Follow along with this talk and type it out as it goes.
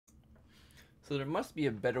So there must be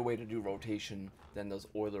a better way to do rotation than those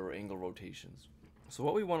Euler or angle rotations. So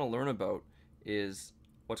what we want to learn about is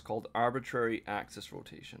what's called arbitrary axis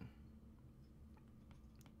rotation.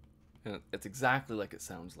 And it's exactly like it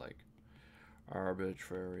sounds like.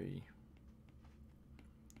 Arbitrary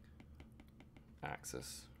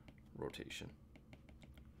axis rotation.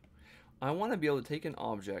 I want to be able to take an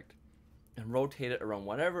object and rotate it around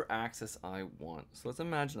whatever axis I want. So let's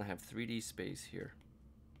imagine I have 3D space here.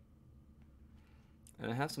 And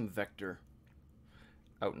I have some vector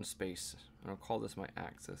out in space. And I'll call this my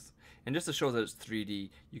axis. And just to show that it's 3D,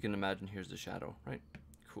 you can imagine here's the shadow, right?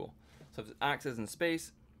 Cool. So if it's axis in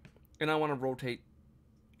space, and I want to rotate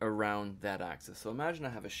around that axis. So imagine I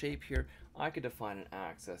have a shape here. I could define an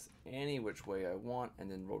axis any which way I want and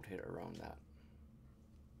then rotate it around that.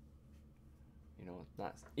 You know, it's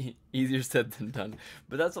not easier said than done,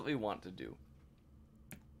 but that's what we want to do.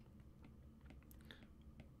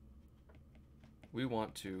 We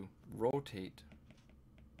want to rotate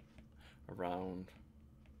around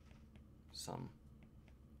some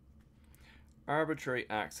arbitrary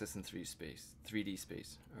axis in 3D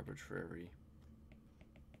space. Arbitrary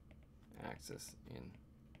axis in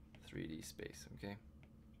 3D space, okay?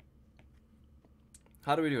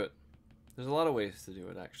 How do we do it? There's a lot of ways to do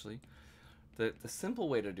it, actually. The simple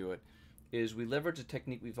way to do it is we leverage a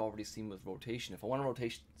technique we've already seen with rotation. If I want to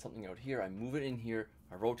rotate something out here, I move it in here,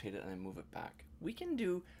 I rotate it, and I move it back. We can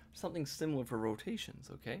do something similar for rotations,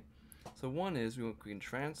 okay? So one is we can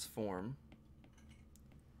transform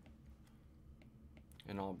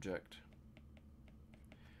an object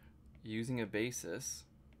using a basis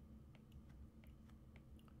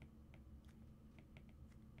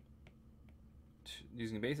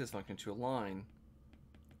function to align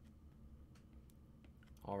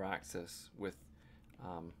our axis with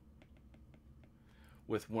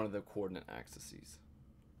one of the coordinate axes.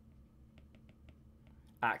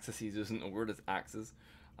 Axes isn't a word, it's axis.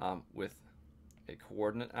 With a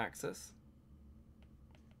coordinate axis,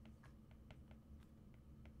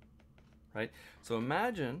 right? So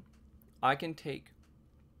imagine I can take,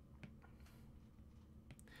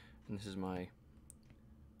 and this is my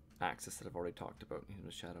axis that I've already talked about in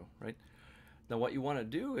the shadow, right? Now what you want to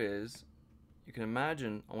do is, you can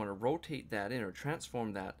imagine I want to rotate that in or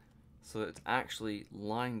transform that so that it's actually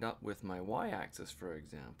lined up with my y-axis, for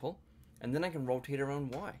example, and then I can rotate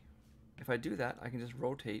around y. If I do that, I can just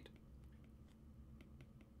rotate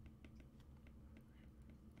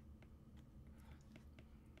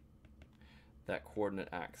that coordinate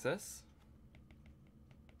axis.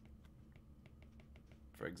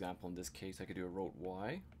 For example, in this case, I could do a rot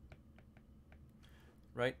y,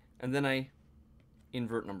 right? And then I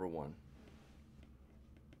invert number one.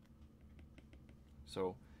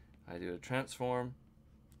 So I do a transform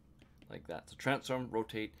like that. So transform,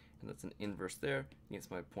 rotate, and that's an inverse there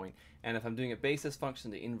against my point. And if I'm doing a basis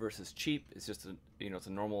function, the inverse is cheap. It's just a, it's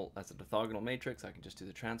a normal, that's a orthogonal matrix. I can just do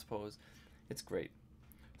the transpose. It's great.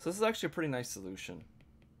 So this is actually a pretty nice solution.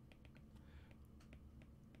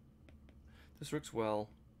 This works well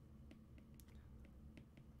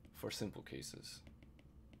for simple cases.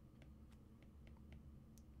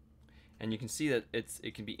 And you can see that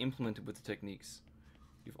it can be implemented with the techniques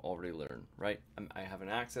you've already learned, right? I have an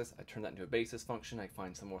axis, I turn that into a basis function, I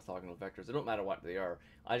find some orthogonal vectors. It don't matter what they are,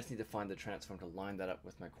 I just need to find the transform to line that up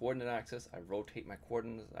with my coordinate axis. I rotate my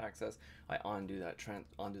coordinate axis, I undo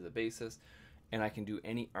the basis, and I can do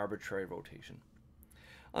any arbitrary rotation.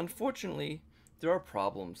 Unfortunately, there are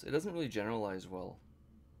problems. It doesn't really generalize well.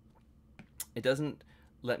 It doesn't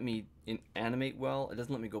let me animate well, it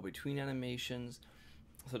doesn't let me go between animations,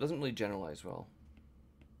 so it doesn't really generalize well.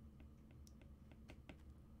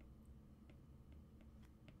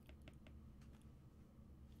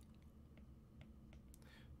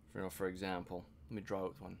 For example, let me draw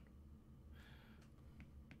out one.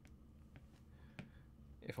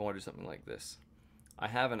 If I want to do something like this, I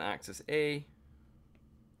have an axis A,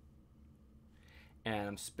 and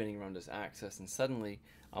I'm spinning around this axis, and suddenly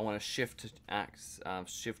I want to shift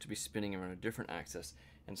to be spinning around a different axis.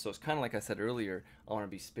 And so it's kind of like I said earlier, I want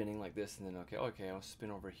to be spinning like this, and then okay, I'll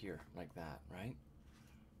spin over here like that, right?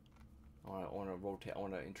 I want to rotate, I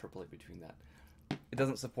want to interpolate between that. It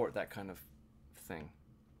doesn't support that kind of thing.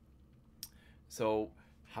 So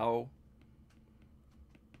how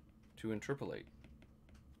to interpolate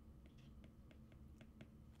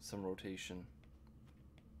some rotation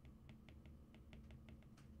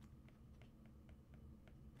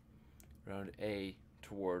around A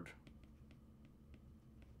toward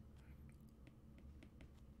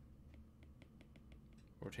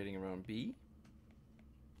rotating around B.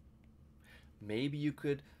 Maybe you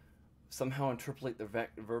could somehow interpolate the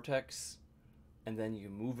vertex and then you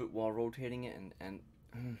move it while rotating it, and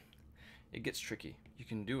it gets tricky. You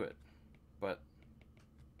can do it, but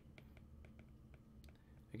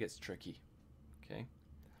it gets tricky. Okay,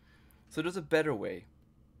 so there's a better way.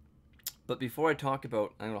 But before I talk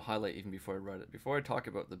about, I'm going to highlight even before I write it, before I talk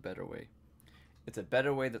about the better way, it's a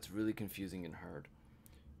better way that's really confusing and hard.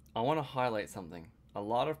 I want to highlight something. A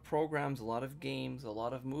lot of programs, a lot of games, a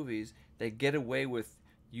lot of movies, they get away with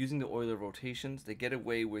using the Euler rotations. They get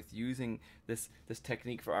away with using this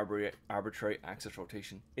technique for arbitrary axis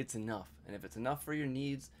rotation. It's enough. And if it's enough for your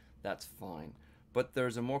needs, that's fine. But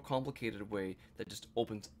there's a more complicated way that just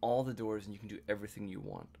opens all the doors and you can do everything you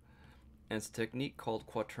want. And it's a technique called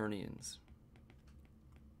Quaternions.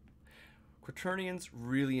 Quaternions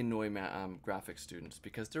really annoy graphics students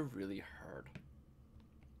because they're really hard.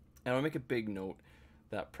 And I'll make a big note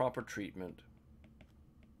that proper treatment,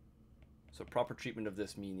 so proper treatment of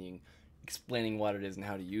this meaning, explaining what it is and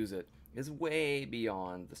how to use it, is way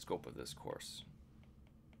beyond the scope of this course.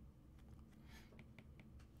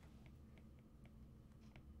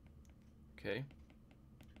 Okay?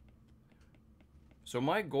 So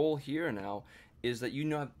my goal here now is that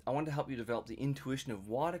I want to help you develop the intuition of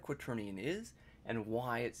what a quaternion is and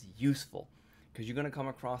why it's useful. Because you're going to come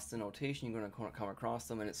across the notation, you're going to come across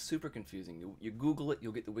them, and it's super confusing. You Google it,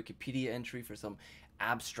 you'll get the Wikipedia entry for some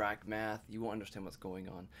abstract math. You won't understand what's going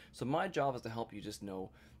on. So my job is to help you just know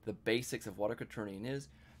the basics of what a quaternion is,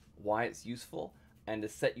 why it's useful, and to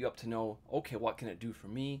set you up to know, okay, what can it do for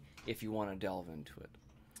me if you want to delve into it.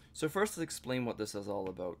 So first, let's explain what this is all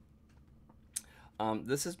about.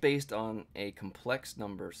 This is based on a complex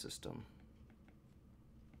number system.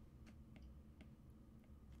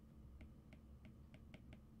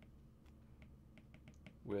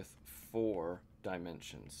 With 4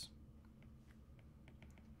 dimensions.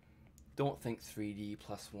 Don't think 3D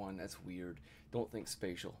plus 1, that's weird. Don't think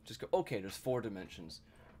spatial. Just go, okay, there's 4 dimensions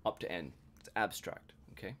up to n. It's abstract,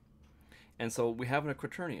 okay? And so we have a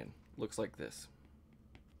quaternion. Looks like this.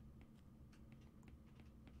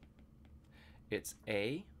 It's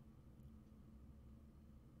I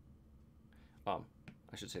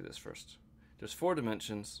should say this first. There's 4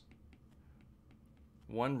 dimensions,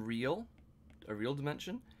 a real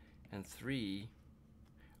dimension, and 3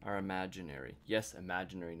 are imaginary. Yes,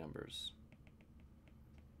 imaginary numbers.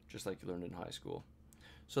 Just like you learned in high school.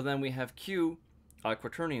 So then we have Q,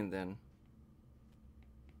 quaternion then.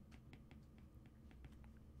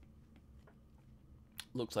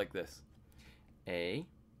 Looks like this. A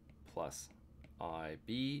plus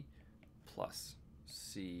IB plus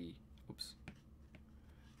C, oops,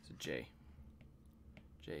 so J,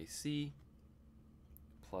 JC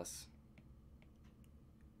plus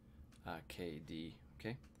KD,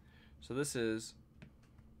 okay? So this is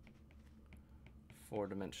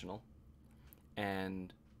 4-dimensional,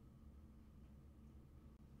 and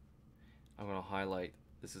I'm going to highlight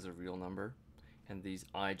this is a real number, and these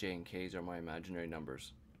I, J, and K's are my imaginary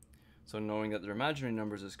numbers. So knowing that they're imaginary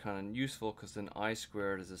numbers is kind of useful, because then I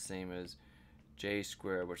squared is the same as J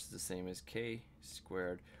squared, which is the same as K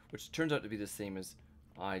squared, which turns out to be the same as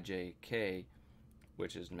IJK,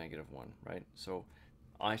 which is -1, right? So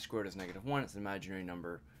I squared is -1, it's an imaginary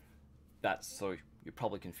number. So you're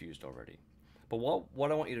probably confused already. But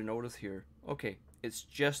what I want you to notice here, okay, it's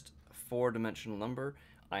just a 4-dimensional number.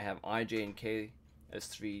 I have I, J, and K as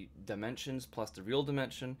 3 dimensions plus the real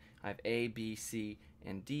dimension. I have A, B, C,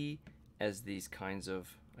 and D as these kinds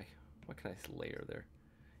of, what can I layer there?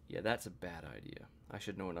 Yeah, that's a bad idea. I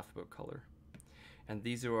should know enough about color. And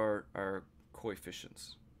these are our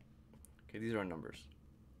coefficients. Okay, these are our numbers.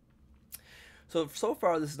 So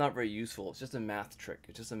far this is not very useful. It's just a math trick.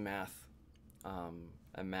 It's just a math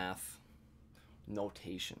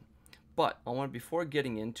notation. But before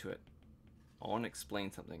getting into it, I want to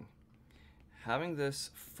explain something. Having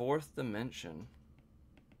this 4th dimension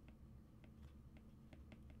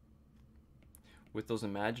with those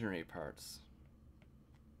imaginary parts,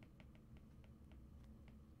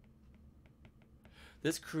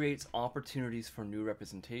 this creates opportunities for new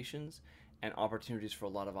representations and opportunities for a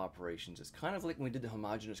lot of operations. It's kind of like when we did the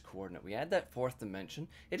homogeneous coordinate. We add that 4th dimension.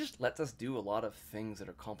 It just lets us do a lot of things that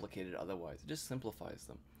are complicated otherwise. It just simplifies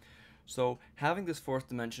them. So having this 4th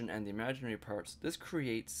dimension and the imaginary parts, this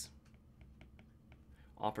creates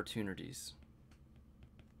opportunities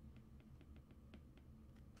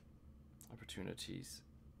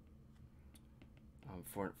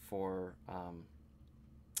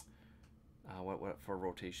for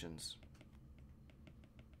rotations.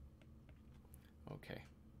 Okay.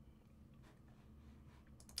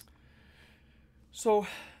 So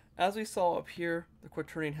as we saw up here, the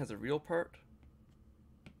quaternion has a real part.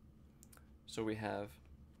 So we have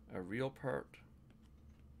a real part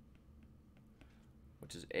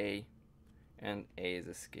which is a, and a is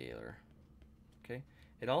a scalar. Okay,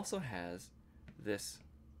 it also has this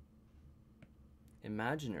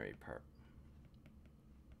imaginary part,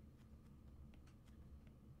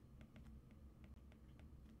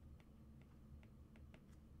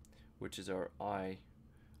 which is our I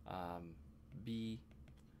B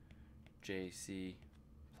J C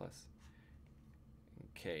plus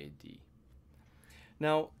K D.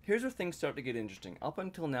 Now, here's where things start to get interesting. Up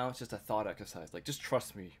until now, it's just a thought exercise. Like, just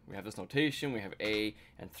trust me. We have this notation, we have A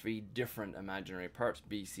and 3 different imaginary parts,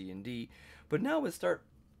 B, C, and D. But now we start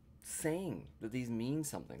saying that these mean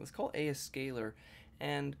something. Let's call A a scalar,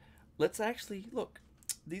 and let's actually, look,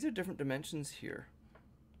 these are different dimensions here.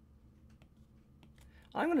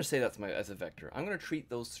 I'm going to say that's as a vector. I'm going to treat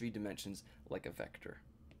those 3 dimensions like a vector.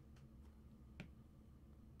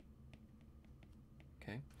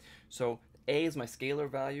 Okay, so A is my scalar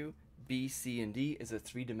value, B, C, and D is a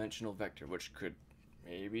 3-dimensional vector, which could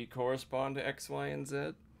maybe correspond to X, Y, and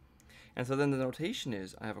Z. And so then the notation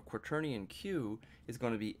is, I have a quaternion Q is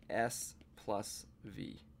going to be S plus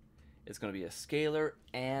V. It's going to be a scalar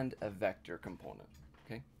and a vector component.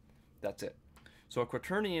 Okay, that's it. So a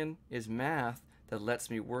quaternion is math that lets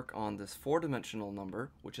me work on this 4-dimensional number,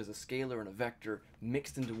 which is a scalar and a vector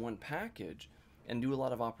mixed into one package, and do a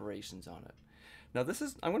lot of operations on it. Now this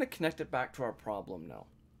is, I'm going to connect it back to our problem now.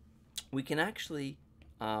 We can actually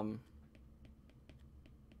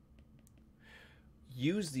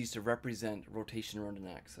use these to represent rotation around an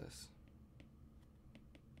axis.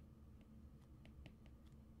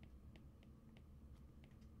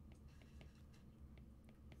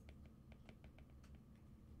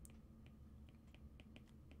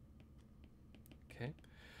 Okay,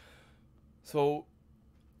 so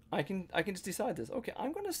I can just decide this. Okay,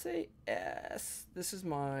 I'm going to say S. This is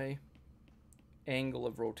my angle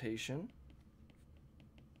of rotation,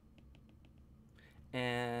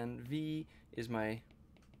 and V is my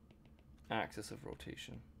axis of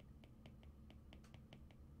rotation.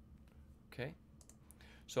 Okay,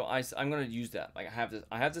 so I'm going to use that. Like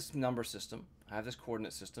I have this number system, I have this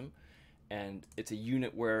coordinate system, and it's a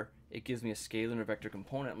unit where it gives me a scalar and a vector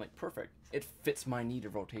component. I'm like, perfect. It fits my need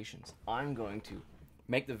of rotations. I'm going to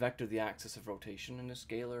make the vector the axis of rotation, and the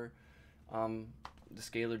scalar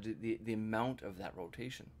the amount of that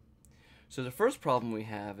rotation. So the first problem we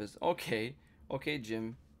have is, okay,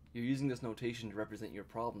 Jim, you're using this notation to represent your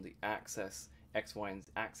problem, the axis X, Y, and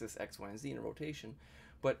Z in a rotation,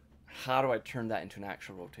 but how do I turn that into an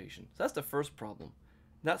actual rotation? So that's the first problem.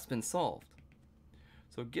 That's been solved.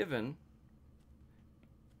 So given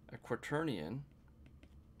a quaternion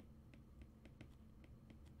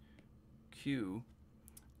Q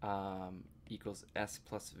equals S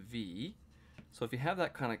plus V. So if you have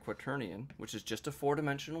that kind of quaternion, which is just a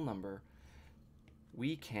 4-dimensional number,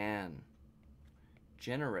 we can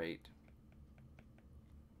generate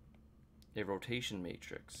a rotation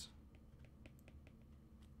matrix.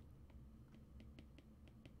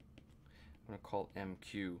 I'm going to call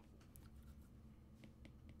MQ,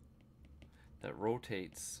 that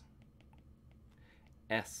rotates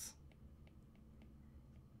S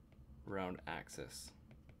around axis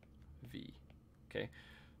V. Okay,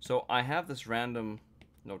 so I have this random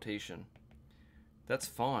notation. That's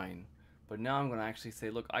fine, but now I'm going to actually say,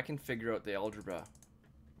 look, I can figure out the algebra.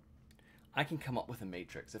 I can come up with a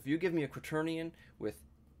matrix. If you give me a quaternion with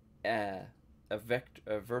a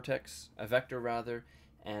vector rather,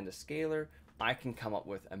 and a scalar, I can come up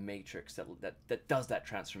with a matrix that does that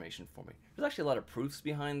transformation for me. There's actually a lot of proofs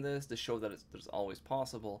behind this to show that it's always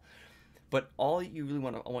possible. But all you really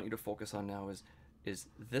I want you to focus on now is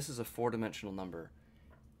this is a 4-dimensional number.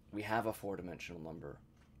 We have a 4-dimensional number,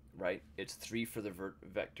 right? It's 3 for the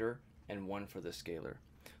vector and 1 for the scalar.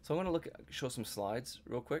 So I'm going to show some slides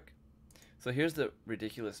real quick. So here's the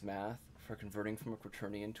ridiculous math for converting from a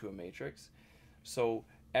quaternion to a matrix. So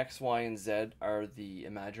X, Y, and Z are the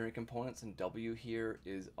imaginary components, and W here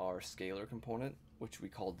is our scalar component, which we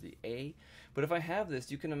called the A. But if I have this,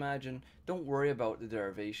 you can imagine, don't worry about the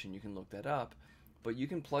derivation, you can look that up, but you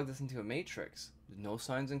can plug this into a matrix. There's no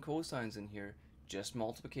sines and cosines in here, just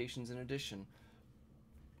multiplications and addition.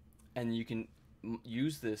 And you can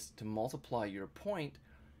use this to multiply your point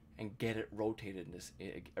and get it rotated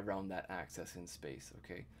around that axis in space,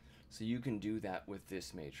 okay? So you can do that with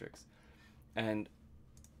this matrix. And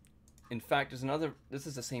in fact, this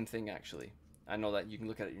is the same thing actually. I know that you can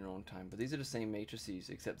look at it in your own time, but these are the same matrices,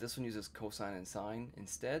 except this one uses cosine and sine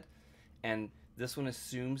instead. And this one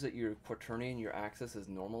assumes that your quaternion, your axis, is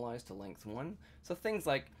normalized to length 1. So things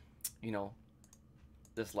like, you know,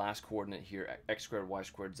 this last coordinate here, x squared, y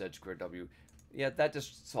squared, z squared, w, yeah, that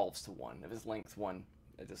just solves to 1. If it's length 1,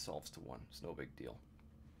 it just solves to 1. It's no big deal.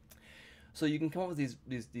 So you can come up with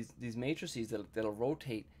these matrices that'll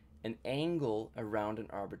rotate an angle around an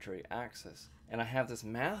arbitrary axis. And I have this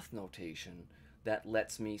math notation that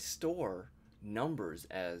lets me store numbers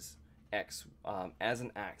as x as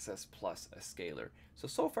an axis plus a scalar.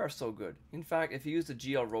 So far so good. In fact, if you use the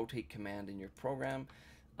GL rotate command in your program,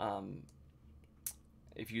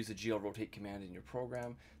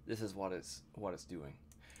 this is what it's doing.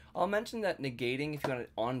 I'll mention that negating, if you want to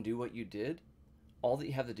undo what you did, all that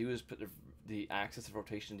you have to do is put the axis of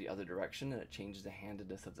rotation in the other direction, and it changes the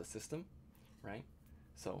handedness of the system, right?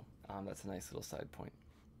 So that's a nice little side point.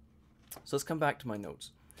 So let's come back to my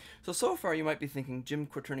notes. So far you might be thinking, Jim,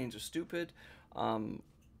 quaternions are stupid.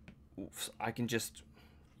 I can just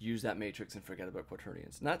use that matrix and forget about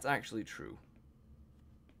quaternions. And that's actually true.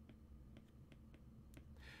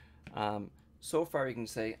 So far you can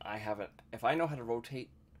say, if I know how to rotate,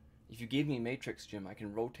 if you gave me a matrix, Jim, I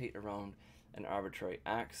can rotate around an arbitrary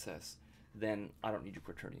axis, then I don't need your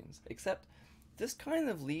quaternions. Except this kind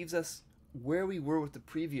of leaves us where we were with the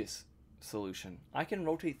previous solution. I can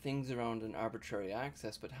rotate things around an arbitrary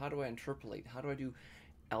axis, but how do I interpolate? How do I do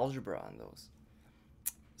algebra on those?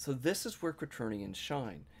 So this is where quaternions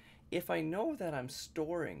shine. If I know that I'm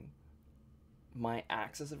storing my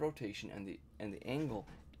axis of rotation and the angle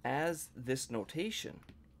as this notation,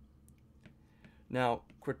 now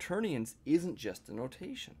quaternions isn't just a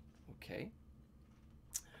notation, okay?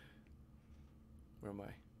 Where am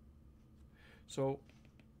I? So,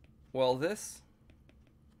 well, this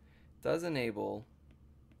does enable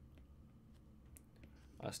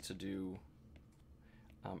us to do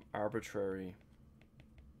arbitrary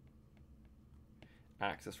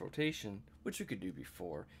axis rotation, which we could do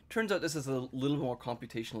before. Turns out this is a little more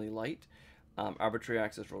computationally light, arbitrary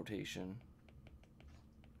axis rotation.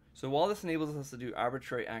 So while this enables us to do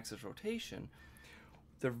arbitrary axis rotation,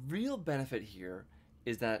 the real benefit here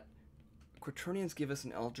is that quaternions give us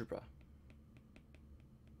an algebra.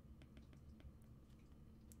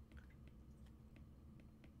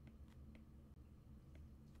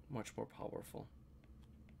 Much more powerful.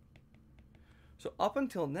 So up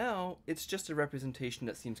until now, it's just a representation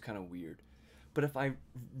that seems kind of weird. But if I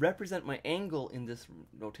represent my angle in this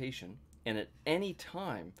notation, and at any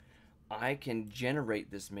time I can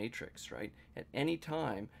generate this matrix, right? At any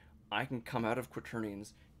time I can come out of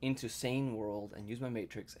quaternions into sane world and use my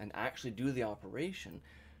matrix and actually do the operation.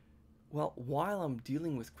 Well, while I'm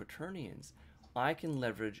dealing with quaternions, I can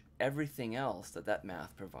leverage everything else that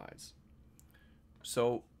math provides.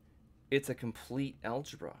 So it's a complete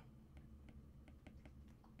algebra.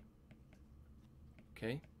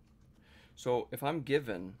 Okay? So if I'm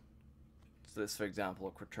given this, for example,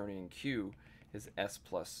 a quaternion Q is S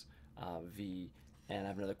plus V, and I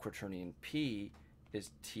have another quaternion P is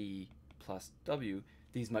T plus W,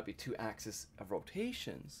 these might be two axes of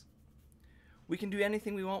rotations. We can do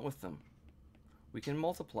anything we want with them. We can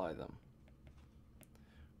multiply them.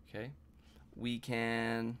 Okay? We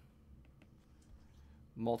can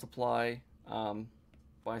multiply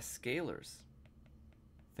by scalars.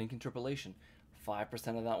 Think interpolation.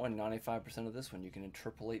 5% of that one, 95% of this one. You can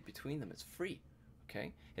interpolate between them. It's free.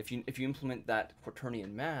 Okay? If you implement that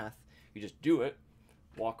quaternion math, you just do it,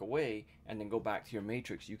 walk away, and then go back to your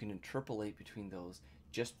matrix. You can interpolate between those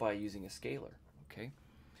just by using a scalar. Okay?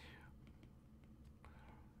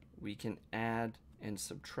 We can add and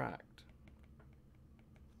subtract,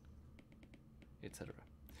 etc.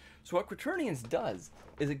 So what quaternions does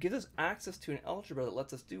is it gives us access to an algebra that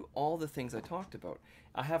lets us do all the things I talked about.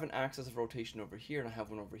 I have an axis of rotation over here and I have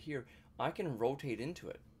one over here. I can rotate into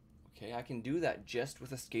it. Okay, I can do that just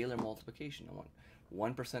with a scalar multiplication. I want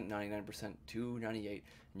 1%, 99%, 2, 98,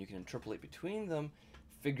 and you can interpolate between them,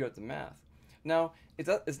 figure out the math. Now,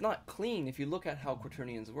 it's not clean. If you look at how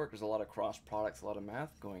quaternions work, there's a lot of cross products, a lot of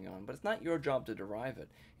math going on, but it's not your job to derive it.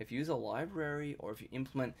 If you use a library or if you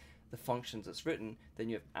implement the functions that's written, then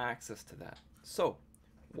you have access to that. So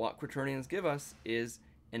what quaternions give us is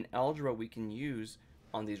an algebra we can use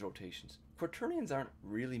on these rotations. Quaternions aren't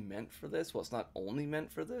really meant for this. Well, it's not only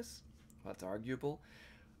meant for this. That's arguable.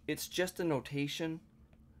 It's just a notation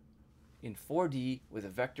in 4D with a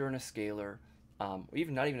vector and a scalar, or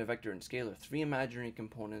even not even a vector and scalar, 3 imaginary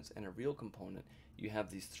components and a real component. You have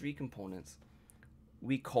these 3 components.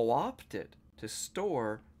 We co-opt it to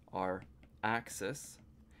store our axis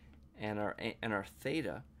and our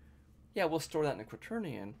theta. Yeah, we'll store that in a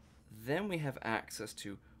quaternion. Then we have access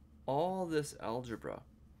to all this algebra,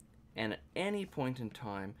 and at any point in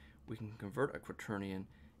time we can convert a quaternion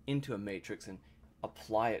into a matrix and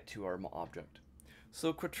apply it to our object.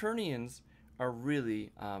 So quaternions are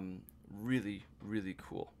really really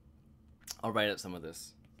cool. I'll write out some of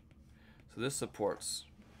this. So this supports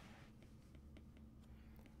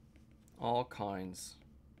all kinds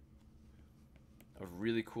of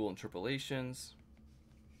really cool interpolations.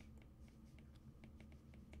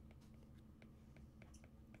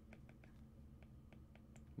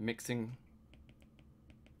 Mixing,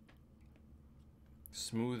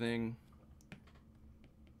 smoothing,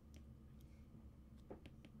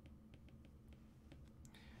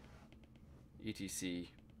 etc.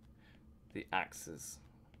 The axis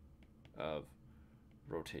of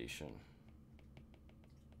rotation.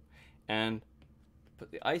 And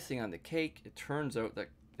put the icing on the cake, it turns out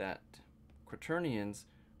that Quaternions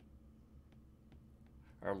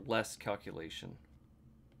are less calculation.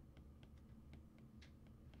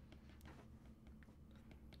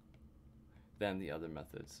 Than the other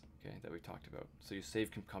methods, okay, that we talked about. So you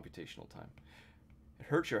save computational time. It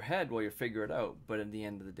hurts your head while you figure it out, but at the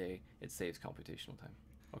end of the day, it saves computational time.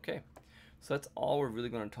 Okay, so that's all we're really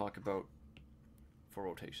going to talk about for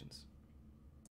rotations.